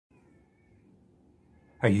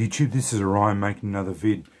Hey YouTube, this is Orion making another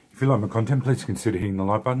vid. If you like my content, please consider hitting the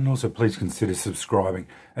like button. Also, please consider subscribing,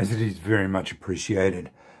 as it is very much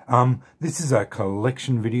appreciated. This is a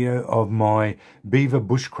collection video of my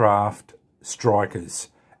BeaverBushcraft strikers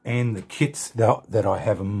and the kits that I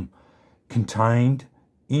have them contained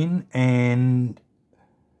in, and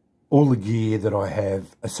all the gear that I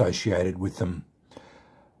have associated with them.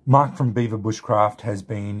 Mark from BeaverBushcraft has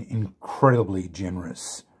been incredibly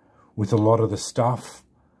generous with a lot of the stuff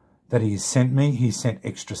that he has sent me. He sent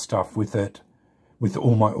extra stuff with it, with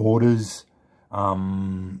all my orders.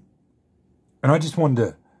 And I just wanted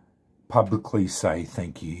to publicly say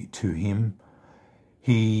thank you to him.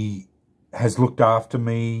 He has looked after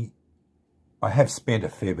me. I have spent a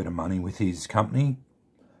fair bit of money with his company,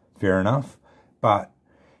 fair enough, but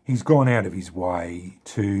he's gone out of his way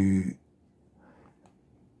to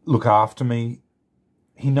look after me.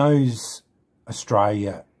 He knows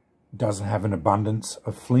Australia doesn't have an abundance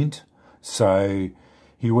of flint, so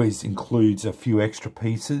he always includes a few extra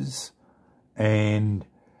pieces and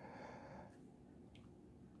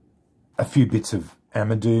a few bits of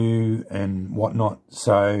amadou and whatnot,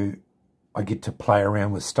 so I get to play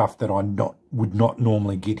around with stuff that I would not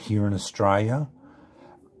normally get here in Australia.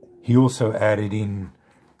 He also added in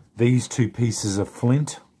these two pieces of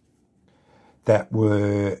flint that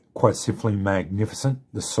were quite simply magnificent,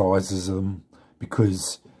 the sizes of them,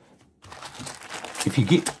 because if you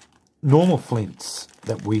get normal flints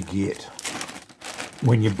that we get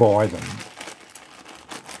when you buy them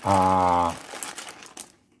are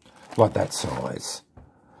like that size,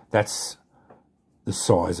 that's the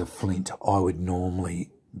size of flint I would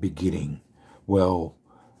normally be getting. Well,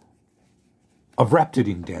 I've wrapped it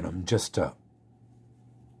in denim just to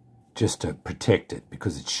protect it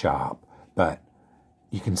because it's sharp, but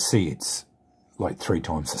you can see it's like 3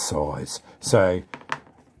 times the size. So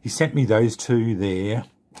he sent me those two there.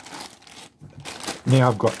 Now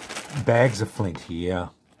I've got bags of flint here.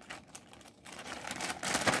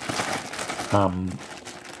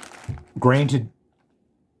 Granted,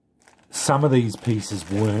 some of these pieces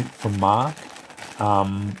weren't from Mark.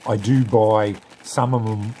 I do buy some of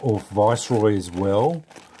them off Viceroy as well,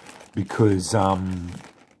 because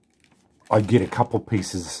I get a couple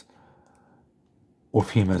pieces off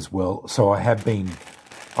him as well. So I have been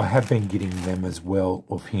getting them as well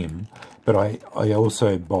of him, but I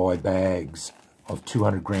also buy bags of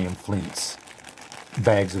 200 gram flints,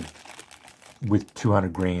 bags with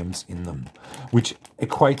 200 grams in them, which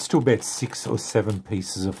equates to about 6 or 7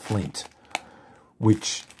 pieces of flint,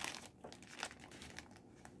 which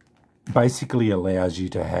basically allows you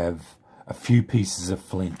to have a few pieces of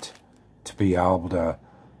flint to be able to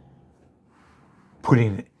put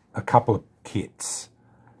in a couple of kits.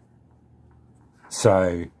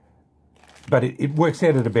 So, but it works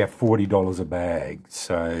out at about $40 a bag,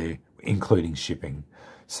 so including shipping.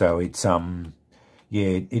 So it's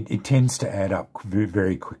yeah, it tends to add up very,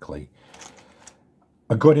 very quickly.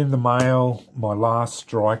 I got in the mail my last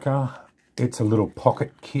striker. It's a little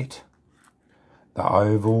pocket kit. The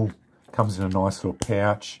oval comes in a nice little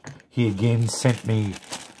pouch. He again sent me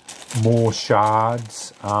more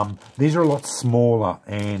shards. These are a lot smaller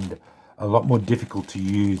and a lot more difficult to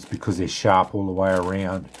use because they're sharp all the way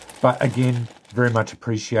around. But again, very much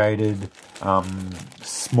appreciated.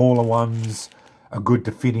 Smaller ones are good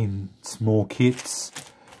to fit in small kits.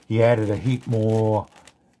 He added a heap more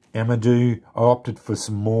amadou. I opted for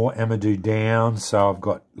some more amadou down, so I've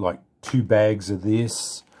got like 2 bags of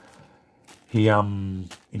this. He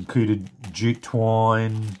included jute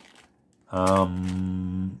twine,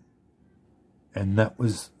 and that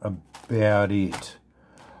was about it.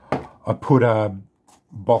 I put a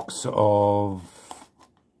box of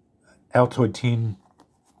Altoid tin,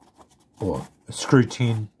 or a screw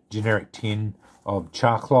tin, generic tin of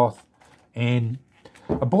char cloth, and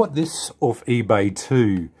I bought this off eBay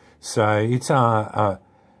too. So it's Altoid's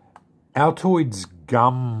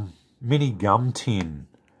gum, mini gum tin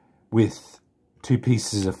with 2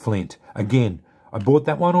 pieces of flint. Again, I bought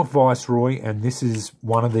that one off Viceroy, and this is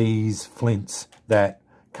one of these flints that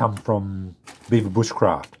come from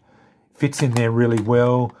BeaverBushcraft. Fits in there really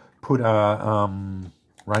well. Put a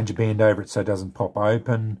Ranger band over it so it doesn't pop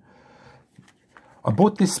open. I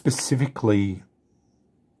bought this specifically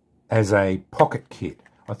as a pocket kit.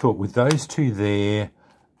 I thought with those two there,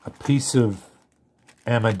 a piece of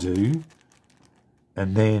amadou,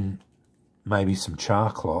 and then maybe some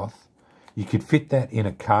char cloth, you could fit that in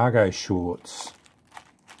a cargo shorts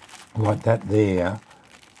like that there.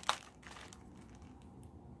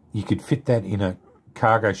 You could fit that in a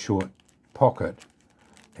cargo short pocket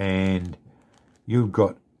and you've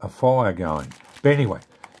got a fire going. But anyway,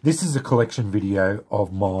 This is a collection video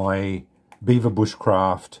of my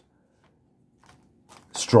BeaverBushcraft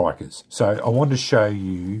strikers. So I want to show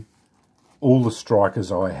you all the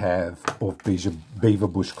strikers I have of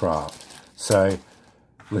BeaverBushcraft. So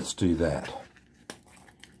let's do that.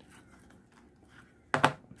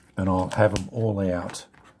 And I'll have them all out.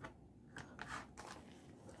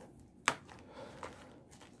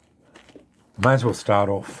 May as well start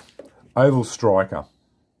off. Oval striker.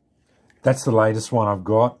 That's the latest one I've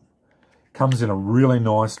got. Comes in a really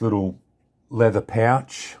nice little leather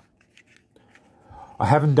pouch. I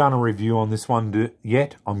haven't done a review on this one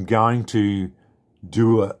yet. I'm going to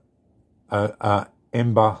do a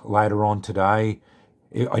ember later on today.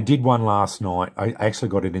 I did one last night. I actually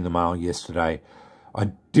got it in the mail yesterday.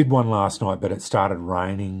 I did one last night, but it started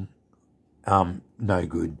raining. No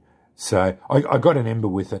good. So I got an ember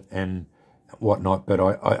with it and whatnot, but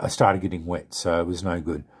I started getting wet, so it was no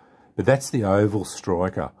good. But that's the oval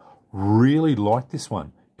striker. Really like this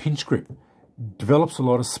one. Pinch grip. Develops a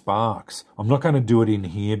lot of sparks. I'm not going to do it in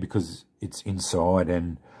here because it's inside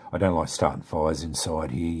and I don't like starting fires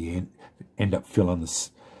inside here. You end up filling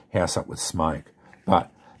this house up with smoke. But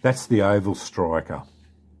that's the oval striker.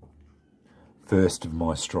 First of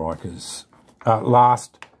my strikers.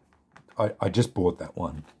 Last, I just bought that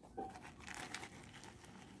one.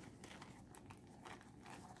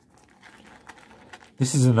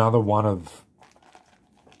 This is another one of,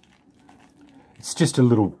 it's just a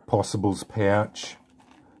little possibles pouch,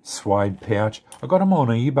 suede pouch. I got them on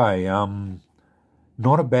eBay.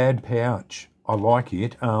 Not a bad pouch. I like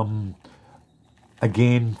it.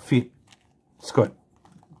 Again, fit. It's got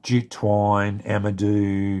jute twine,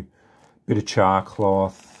 amadou, bit of char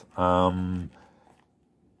cloth.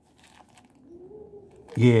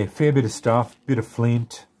 Yeah, fair bit of stuff. Bit of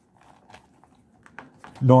flint.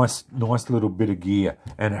 Nice little bit of gear,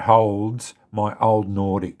 and it holds my old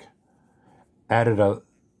Nordic. Added a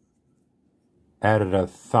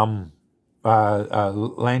thumb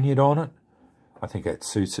lanyard on it. I think that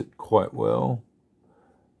suits it quite well.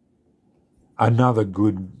 Another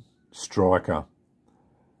good striker.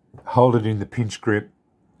 Hold it in the pinch grip.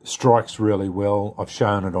 Strikes really well. I've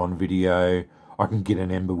shown it on video. I can get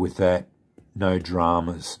an ember with that. No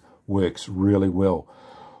dramas. Works really well.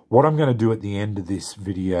 What I'm going to do at the end of this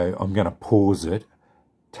video, I'm going to pause it,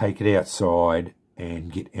 take it outside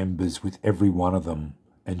and get embers with every one of them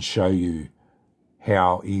and show you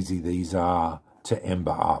how easy these are to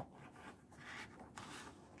ember up.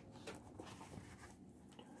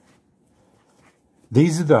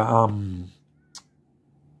 These are the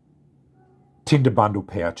tinder bundle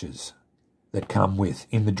pouches that come with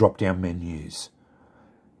in the drop-down menus.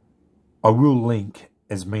 I will link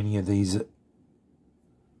as many of these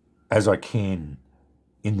as I can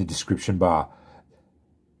in the description bar.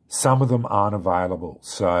 Some of them aren't available,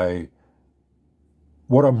 so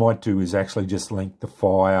what I might do is actually just link the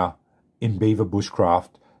fire in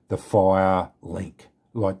BeaverBushcraft, the fire link,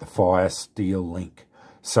 like the fire steel link.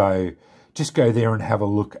 So just go there and have a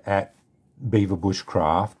look at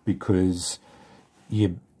BeaverBushcraft, because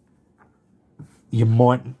they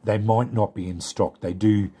might not be in stock. They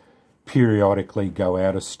do periodically go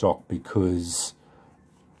out of stock because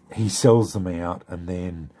he sells them out and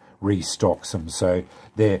then restocks them. So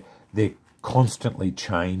they're constantly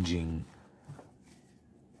changing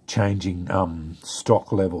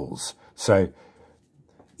stock levels. So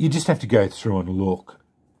you just have to go through and look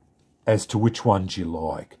as to which ones you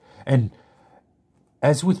like. And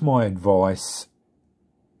as with my advice,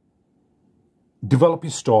 develop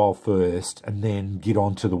your style first and then get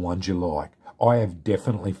on to the ones you like. I have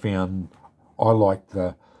definitely found I like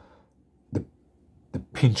the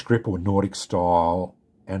pinch grip or Nordic style,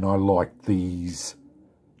 and I like these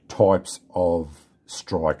types of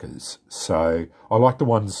strikers. So I like the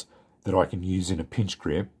ones that I can use in a pinch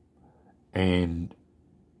grip, and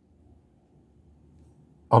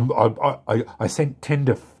I tend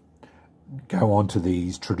to go on to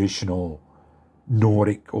these traditional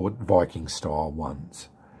Nordic or Viking style ones.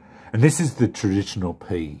 And this is the traditional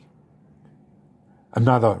P.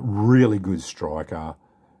 Another really good striker.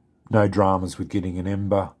 No dramas with getting an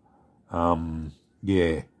ember.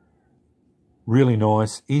 Yeah, really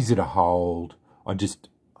nice, easy to hold. I just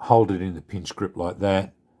hold it in the pinch grip like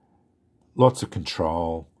that. Lots of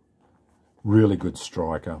control. Really good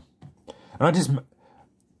striker. And I just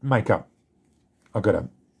make up. I've got a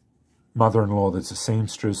mother-in-law that's a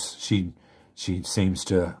seamstress. She seems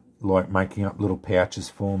to like making up little pouches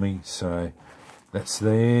for me. So that's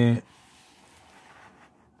there.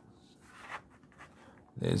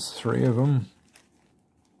 There's 3 of them.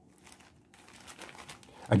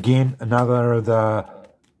 Again, another of the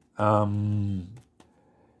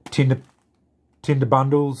tinder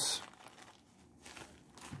bundles.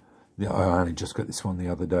 I only just got this one the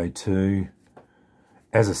other day too.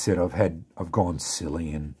 As I said, I've gone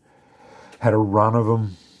silly and had a run of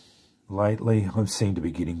them lately. I seem to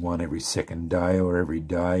be getting one every second day or every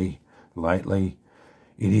day lately.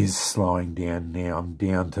 It is slowing down now. I'm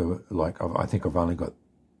down to, like, I think I've only got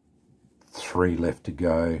 3 left to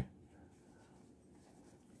go.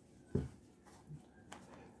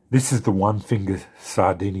 This is the 1-finger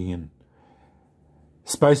Sardinian.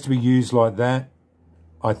 Supposed to be used like that.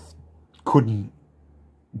 I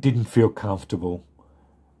didn't feel comfortable.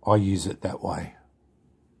 I use it that way.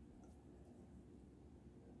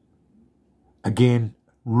 Again,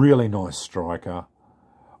 really nice striker.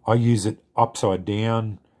 I use it upside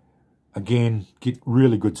down. Again, get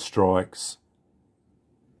really good strikes.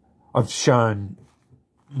 I've shown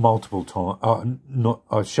multiple times,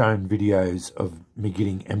 I've shown videos of me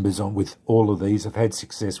getting embers on with all of these. I've had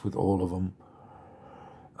success with all of them.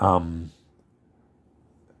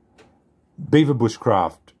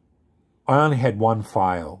 BeaverBushcraft, I only had one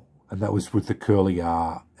fail, and that was with the curly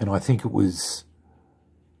R, and I think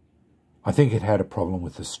it had a problem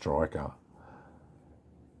with the striker.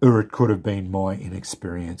 Or it could have been my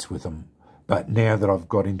inexperience with them. But now that I've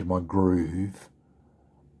got into my groove,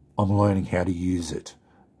 I'm learning how to use it.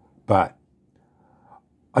 But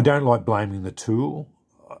I don't like blaming the tool.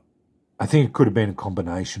 I think it could have been a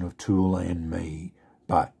combination of tool and me.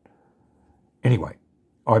 But anyway,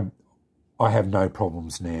 I have no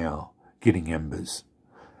problems now getting embers.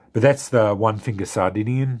 But that's the 1-finger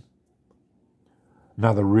Sardinian.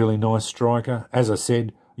 Another really nice striker. As I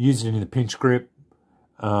said, I used it in the pinch grip,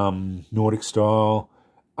 Nordic style,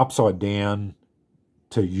 upside down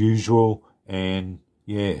to usual, and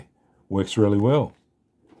yeah, works really well.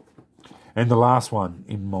 And the last one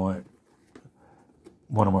in one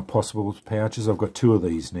of my possible pouches, I've got 2 of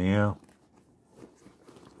these now.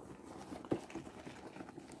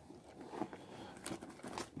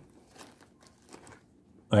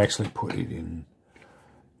 I actually put it in,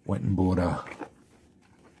 went and bought an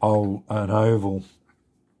oval.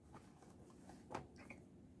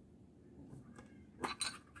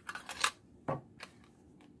 I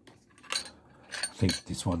think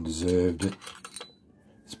this one deserved it.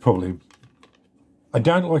 It's probably, I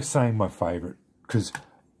don't like saying my favourite because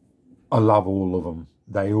I love all of them.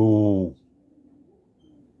 They all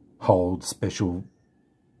hold special,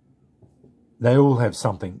 they all have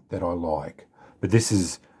something that I like. But this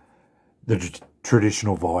is the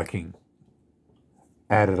traditional Viking.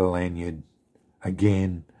 Added a lanyard.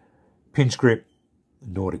 Again, pinch grip,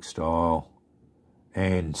 Nordic style,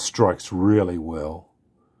 and strikes really well.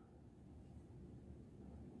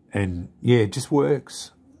 And yeah, it just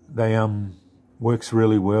works. They works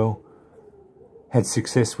really well. Had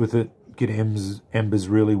success with it. Get embers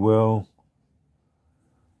really well.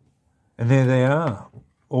 And there they are,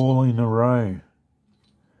 all in a row.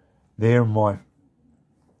 They're my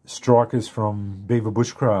strikers from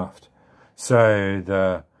BeaverBushcraft. So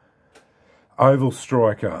the oval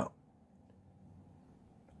striker,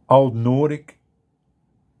 old Nordic,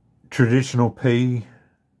 traditional P,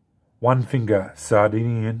 1-finger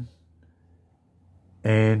Sardinian,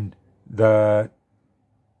 and the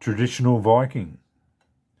traditional Viking.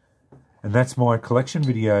 And that's my collection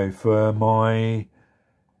video for my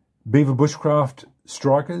BeaverBushcraft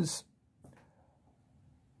strikers.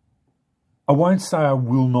 I won't say I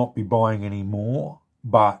will not be buying any more,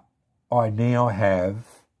 but I now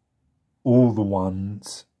have all the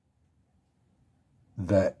ones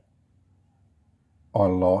that I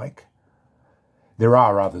like. There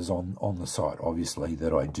are others on the site, obviously,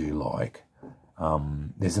 that I do like.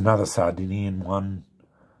 There's another Sardinian one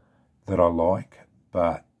that I like,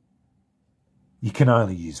 but you can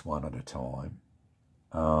only use one at a time.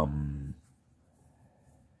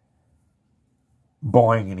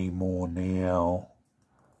 Buying any more now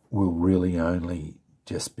will really only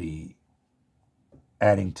just be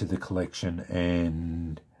adding to the collection,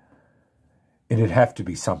 and it'd have to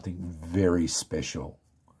be something very special,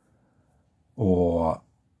 or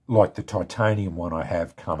like the titanium one I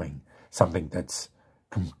have coming, something that's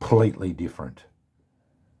completely different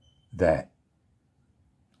that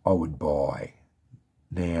I would buy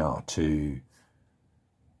now to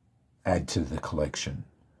add to the collection.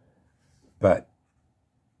 But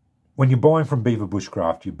when you're buying from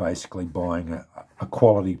BeaverBushcraft, you're basically buying a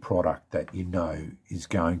quality product that you know is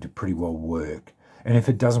going to pretty well work. And if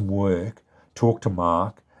it doesn't work, talk to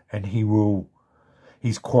Mark, and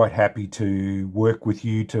he's quite happy to work with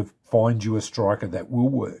you to find you a striker that will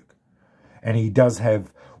work. And he does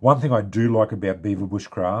have, one thing I do like about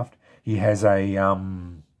BeaverBushcraft, he has a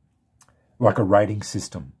like a rating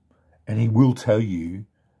system. and he will tell you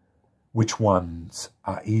which ones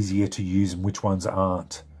are easier to use and which ones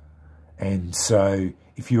aren't. And so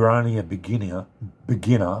if you're only a beginner,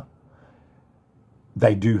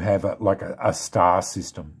 they do have a star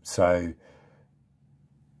system. So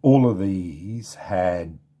all of these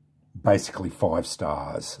had basically 5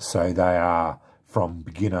 stars. So they are from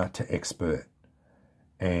beginner to expert.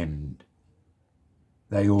 And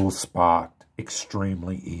they all sparked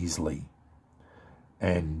extremely easily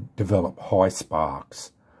and develop high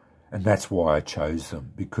sparks. And that's why I chose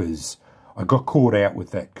them, because I got caught out with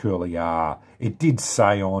that curly R. It did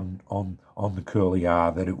say on the curly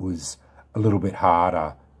R that it was a little bit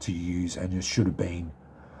harder to use, and it should have been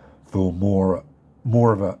for more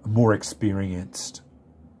experienced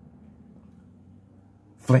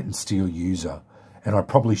flint and steel user. And I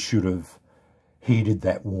probably should have heeded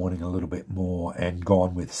that warning a little bit more and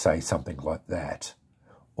gone with, say, something like that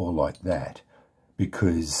or like that,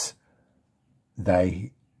 because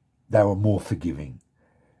they were more forgiving.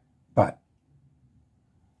 But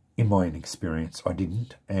in my inexperience, I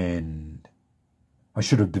didn't, and I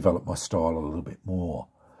should have developed my style a little bit more.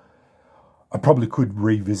 I probably could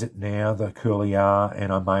revisit now the curly R,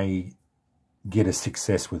 and I may get a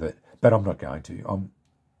success with it, but I'm not going to.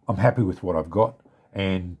 I'm happy with what I've got,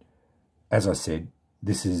 and as I said,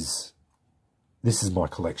 this is my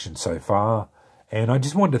collection so far. And I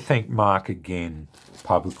just wanted to thank Mark again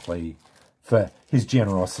publicly for his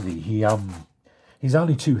generosity. He's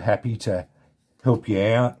only too happy to help you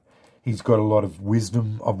out. He's got a lot of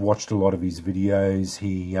wisdom. I've watched a lot of his videos.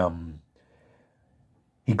 He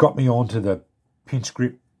got me onto the pinch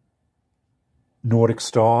grip Nordic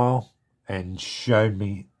style and showed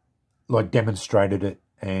me, demonstrated it.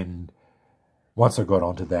 And once I got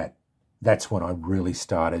onto that, that's when I really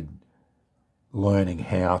started learning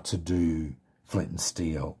how to do flint and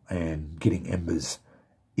steel and getting embers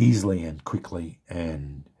easily and quickly,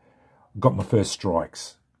 and got my first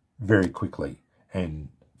strikes very quickly and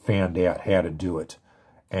found out how to do it.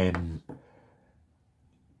 And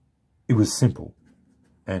it was simple,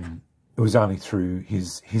 and it was only through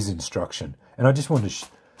his instruction. And I just wanted to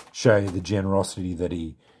show you the generosity that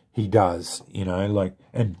he does,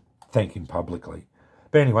 and thank him publicly.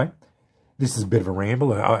 But anyway, this is a bit of a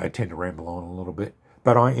ramble. I tend to ramble on a little bit,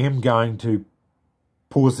 but I am going to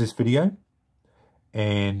pause this video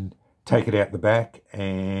and take it out the back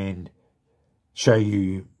and show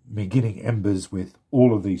you me getting embers with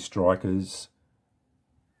all of these strikers.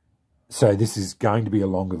 So this is going to be a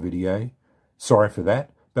longer video. Sorry for that,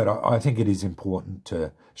 but I think it is important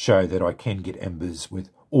to show that I can get embers with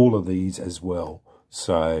all of these as well.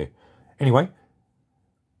 So anyway,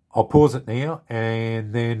 I'll pause it now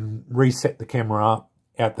and then reset the camera up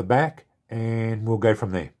out the back, and we'll go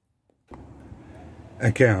from there.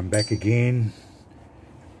 Okay, I'm back again.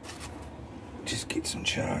 Just get some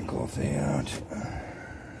char cloth out.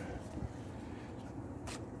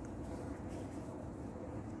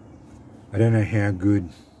 I don't know how good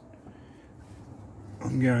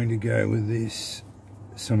I'm going to go with this.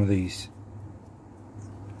 Some of these.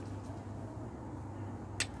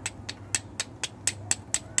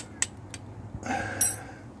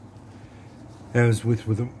 That was with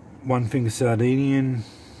a 1-finger Sardinian,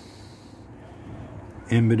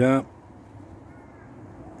 embered up,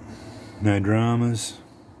 no dramas.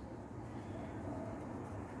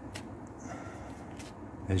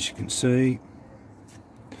 As you can see,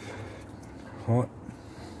 hot.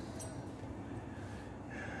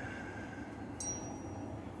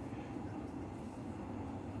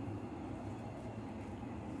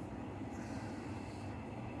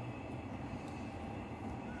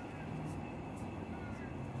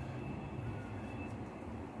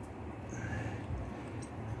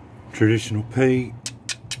 Traditional P.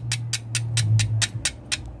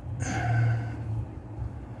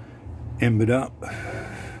 Embered up.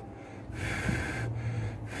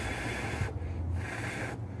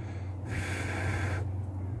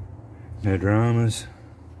 No dramas.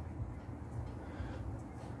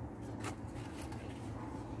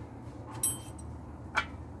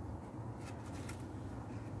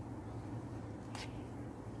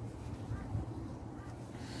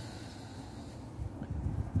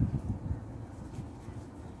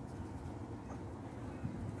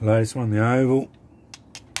 Latest one, the oval.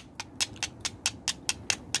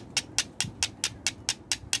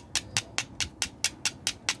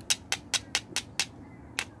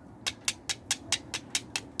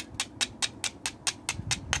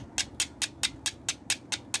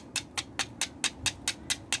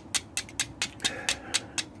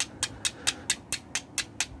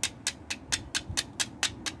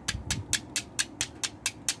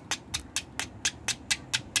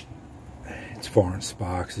 firing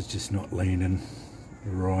sparks, it's just not landing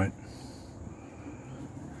right.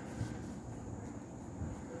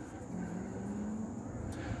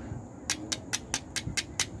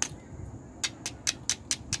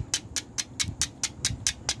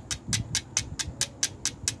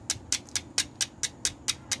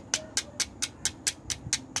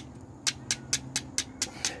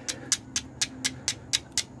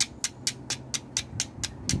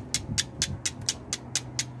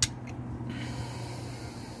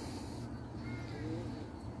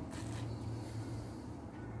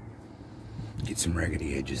 Get some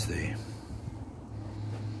raggedy edges there.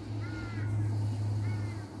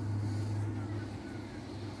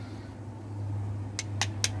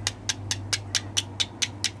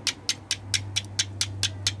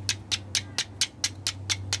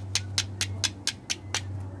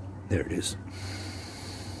 There it is.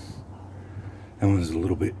 That one's a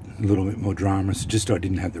little bit more drama. It's just I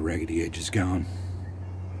didn't have the raggedy edges going.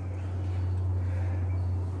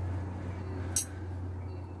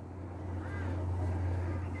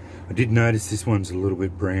 I did notice this one's a little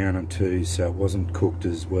bit browner too, so it wasn't cooked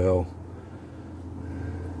as well.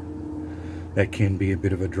 That can be a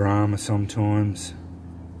bit of a drama sometimes.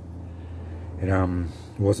 It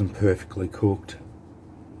wasn't perfectly cooked.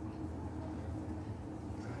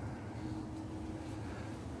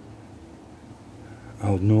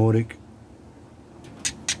 Old Nordic.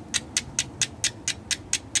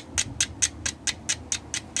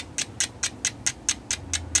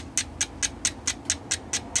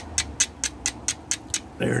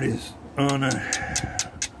 There it is. Oh no.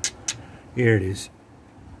 Here it is.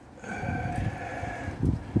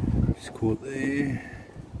 Just caught there.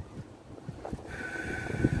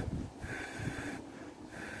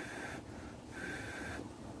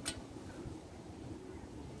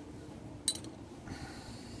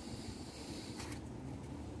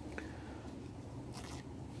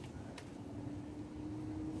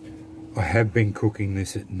 I have been cooking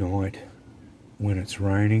this at night when it's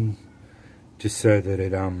raining, just so that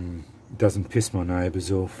it doesn't piss my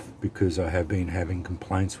neighbours off, because I have been having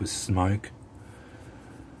complaints with smoke.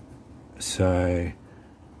 So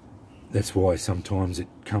that's why sometimes it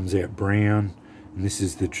comes out brown. And this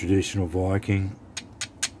is the traditional Viking.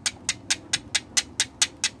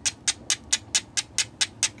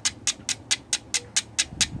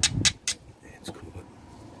 Let's call it.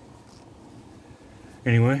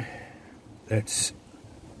 Anyway, that's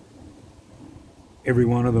every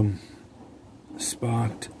one of them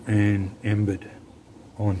sparked and embered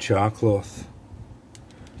on char cloth.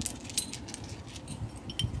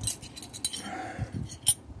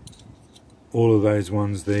 All of those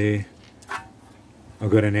ones there, I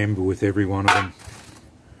got an ember with every one of them.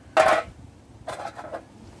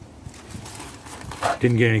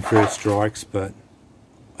 Didn't get any first strikes, but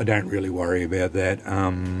I don't really worry about that.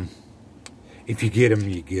 If you get them,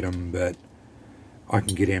 you get them, but I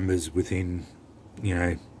can get embers within,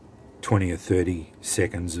 20 or 30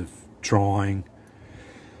 seconds of trying.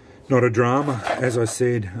 Not a drama, as I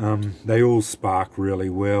said. They all spark really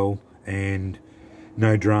well and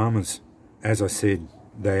no dramas. As I said,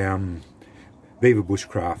 they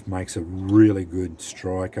BeaverBushcraft makes a really good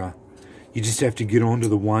striker. You just have to get onto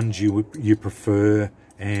the ones you prefer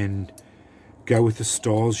and go with the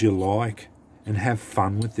styles you like and have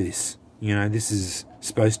fun with this. This is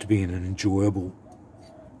supposed to be an enjoyable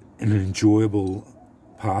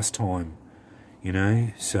pastime,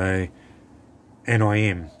 so, and I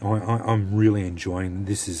am. I'm really enjoying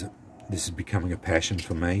this. Is becoming a passion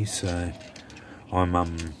for me. So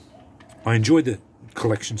I enjoy the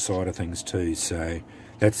collection side of things too. So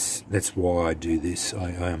that's why I do this.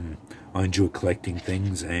 I enjoy collecting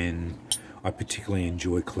things, and I particularly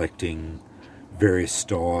enjoy collecting various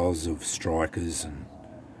styles of strikers and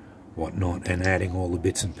whatnot, and adding all the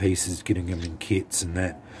bits and pieces, getting them in kits and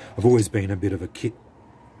that. I've always been a bit of a kit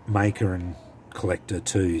maker and collector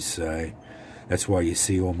too, so that's why you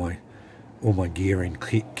see all my gear in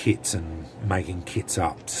kits and making kits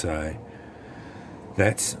up. So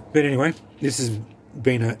but anyway, this has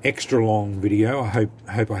been an extra long video. I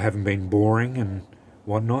hope I haven't been boring and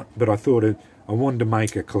whatnot, but I thought I wanted to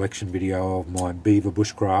make a collection video of my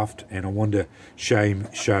BeaverBushcraft, and I wanted to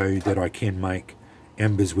show that I can make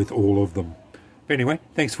embers with all of them. But anyway,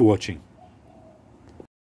 thanks for watching.